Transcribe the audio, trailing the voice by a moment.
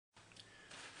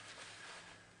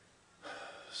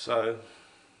So,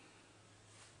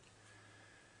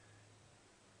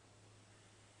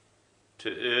 to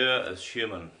err is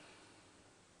human.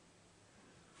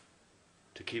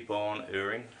 To keep on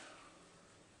erring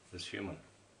is human.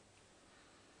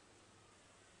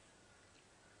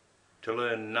 To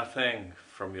learn nothing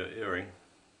from your erring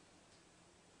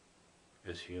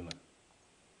is human.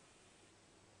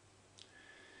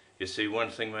 You see,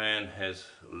 one thing man has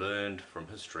learned from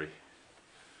history,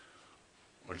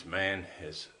 which man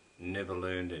has never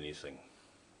learned anything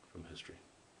from history.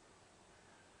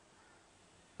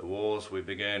 The wars we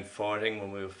began fighting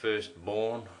when we were first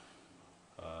born,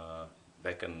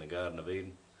 back in the Garden of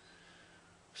Eden,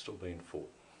 are still being fought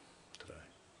today.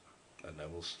 And they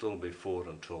will still be fought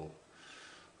until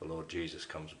the Lord Jesus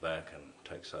comes back and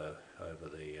takes over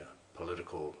the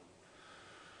political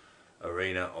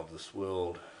arena of this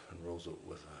world and rules it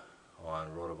with an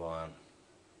iron rod of iron.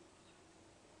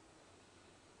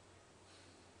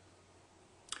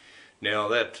 Now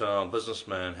that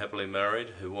businessman, happily married,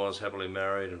 who was happily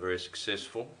married and very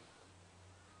successful,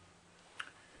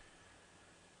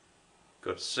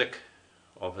 got sick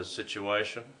of his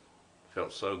situation,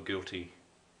 felt so guilty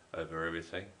over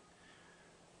everything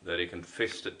that he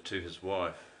confessed it to his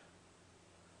wife.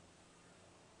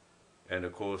 And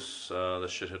of course the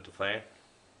shit hit the fan.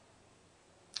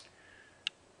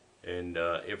 And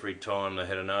every time they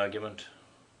had an argument,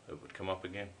 it would come up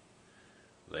again.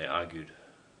 They argued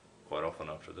quite often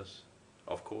after this,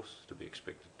 of course, to be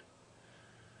expected.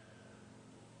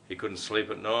 He couldn't sleep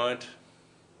at night.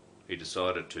 He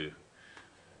decided to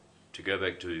go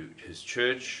back to his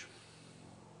church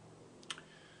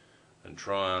and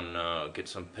try and get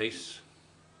some peace.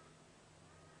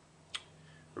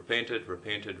 Repented,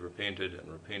 repented, repented, and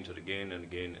repented again and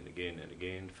again and again and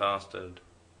again. Fasted.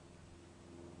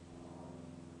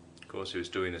 Of course, he was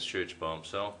doing this church by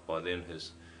himself. By then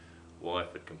his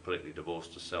wife had completely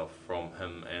divorced herself from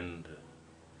him and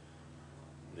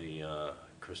the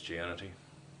Christianity.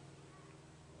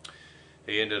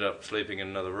 He ended up sleeping in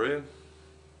another room,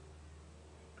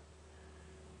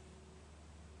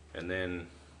 and then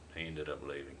he ended up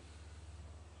leaving,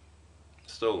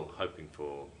 still hoping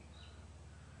for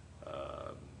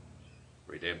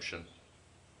redemption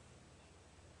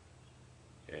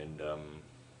and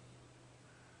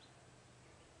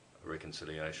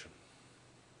reconciliation,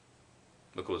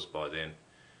 because by then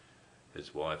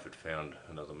his wife had found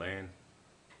another man.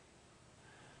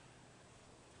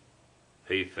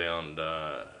 He found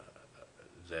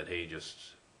that he just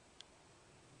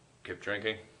kept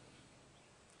drinking.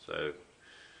 So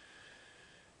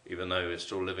even though we were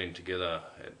still living together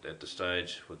at the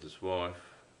stage with his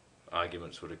wife,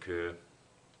 arguments would occur.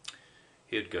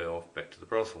 He'd go off back to the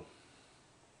brothel.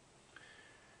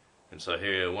 And so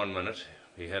here, one minute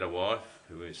he had a wife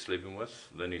who he was sleeping with,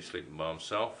 then he's sleeping by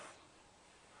himself,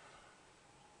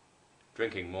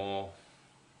 drinking more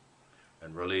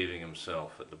and relieving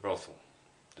himself at the brothel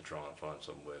to try and find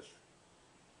some worth.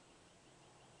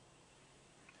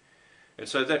 And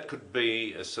so that could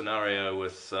be a scenario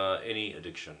with any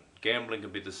addiction. Gambling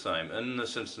could be the same. In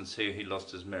this instance here, he lost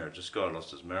his marriage. This guy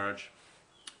lost his marriage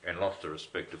and lost the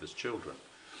respect of his children.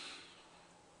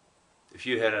 If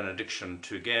you had an addiction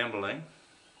to gambling,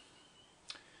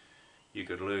 you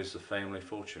could lose the family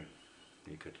fortune.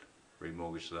 You could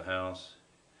remortgage the house.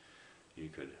 You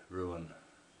could ruin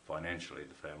financially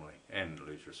the family and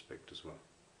lose respect as well.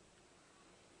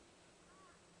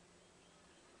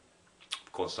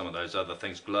 Of course, some of those other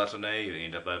things, gluttony, you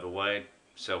end up overweight,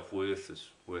 self-worth is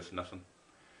worth nothing,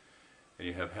 and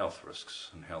you have health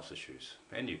risks and health issues,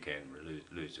 and you can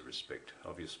lose the respect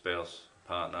of your spouse,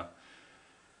 partner,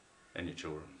 and your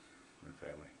children and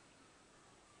family.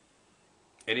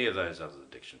 Any of those other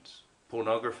addictions.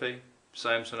 Pornography,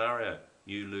 same scenario.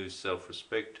 You lose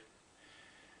self-respect,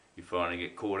 you finally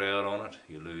get caught out on it,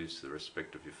 you lose the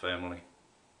respect of your family.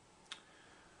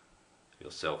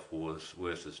 Your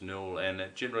self-worth is nil, and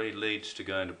it generally leads to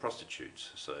going to prostitutes.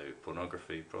 So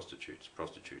pornography, prostitutes,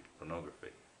 prostitute,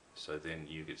 pornography. So then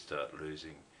you start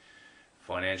losing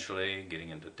financially, getting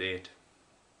into debt,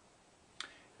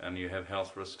 and you have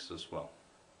health risks as well.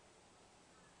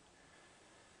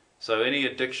 So any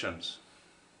addictions,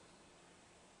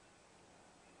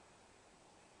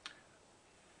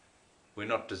 we're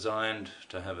not designed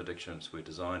to have addictions, we're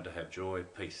designed to have joy,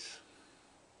 peace,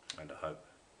 and a hope.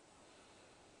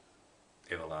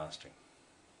 Everlasting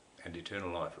and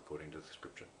eternal life according to the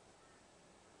scripture.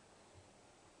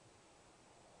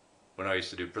 When I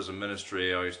used to do prison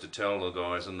ministry, I used to tell the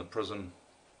guys in the prison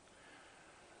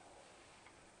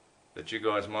that you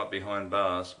guys might be behind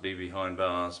bars,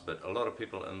 but a lot of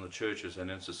people in the churches and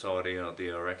in society out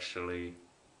there are actually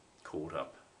caught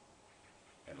up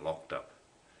and locked up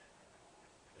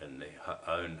in their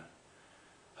own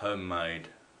homemade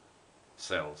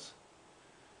cells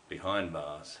behind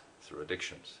bars through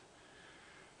addictions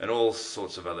and all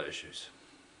sorts of other issues.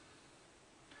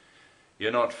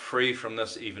 You're not free from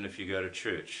this even if you go to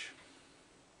church.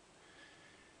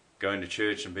 Going to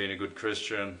church and being a good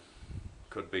Christian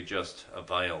could be just a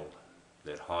veil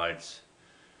that hides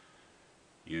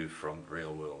you from the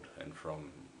real world and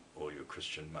from all your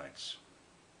Christian mates.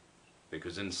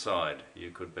 Because inside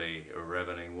you could be a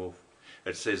ravening wolf.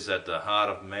 It says that the heart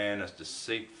of man is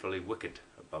deceitfully wicked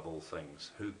above all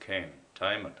things. Who can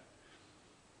tame it?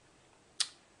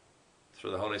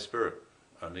 Through the Holy Spirit,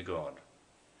 only God.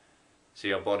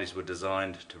 See, our bodies were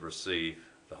designed to receive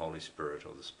the Holy Spirit,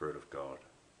 or the Spirit of God.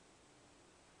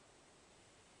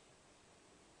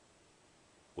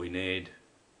 We need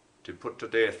to put to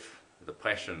death the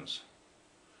passions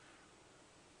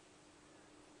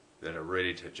that are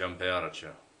ready to jump out at you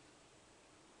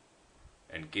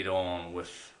and get on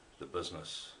with the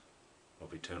business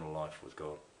of eternal life with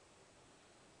God.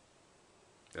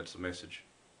 That's the message.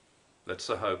 That's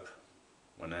the hope,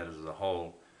 when that is the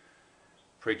whole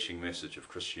preaching message of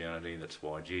Christianity. That's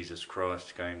why Jesus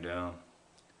Christ came down.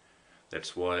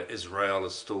 That's why Israel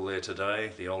is still there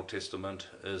today. The Old Testament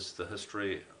is the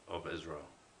history of Israel.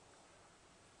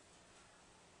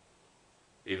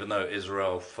 Even though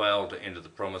Israel failed to enter the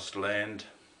promised land,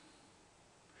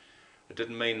 it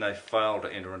didn't mean they failed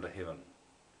to enter into heaven.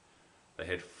 They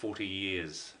had 40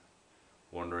 years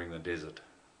wandering the desert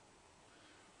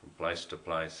from place to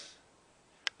place,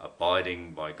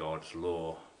 abiding by God's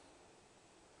law,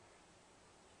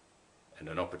 and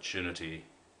an opportunity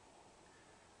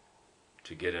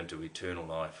to get into eternal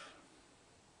life,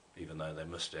 even though they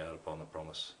missed out upon the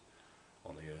promise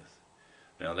on the earth.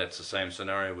 Now that's the same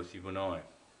scenario with you and I.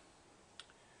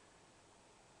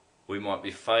 We might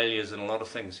be failures in a lot of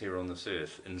things here on this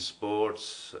earth, in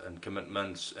sports and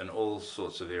commitments and all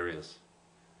sorts of areas.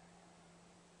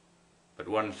 But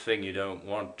one thing you don't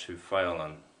want to fail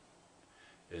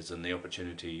in is in the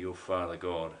opportunity your Father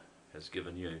God has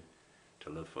given you to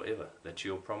live forever. That's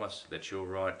your promise, that's your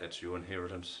right, that's your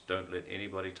inheritance. Don't let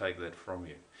anybody take that from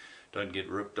you. Don't get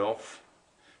ripped off,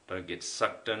 don't get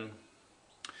sucked in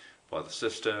by the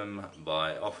system,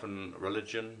 by often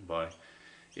religion, by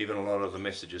even a lot of the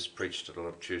messages preached at a lot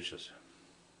of churches.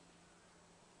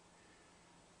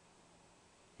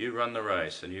 You run the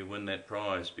race and you win that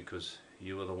prize because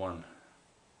you are the one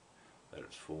that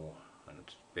it's for, and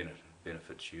it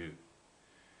benefits you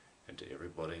and to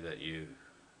everybody that you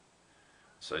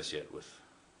associate with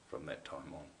from that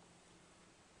time on.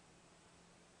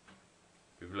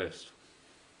 Be blessed.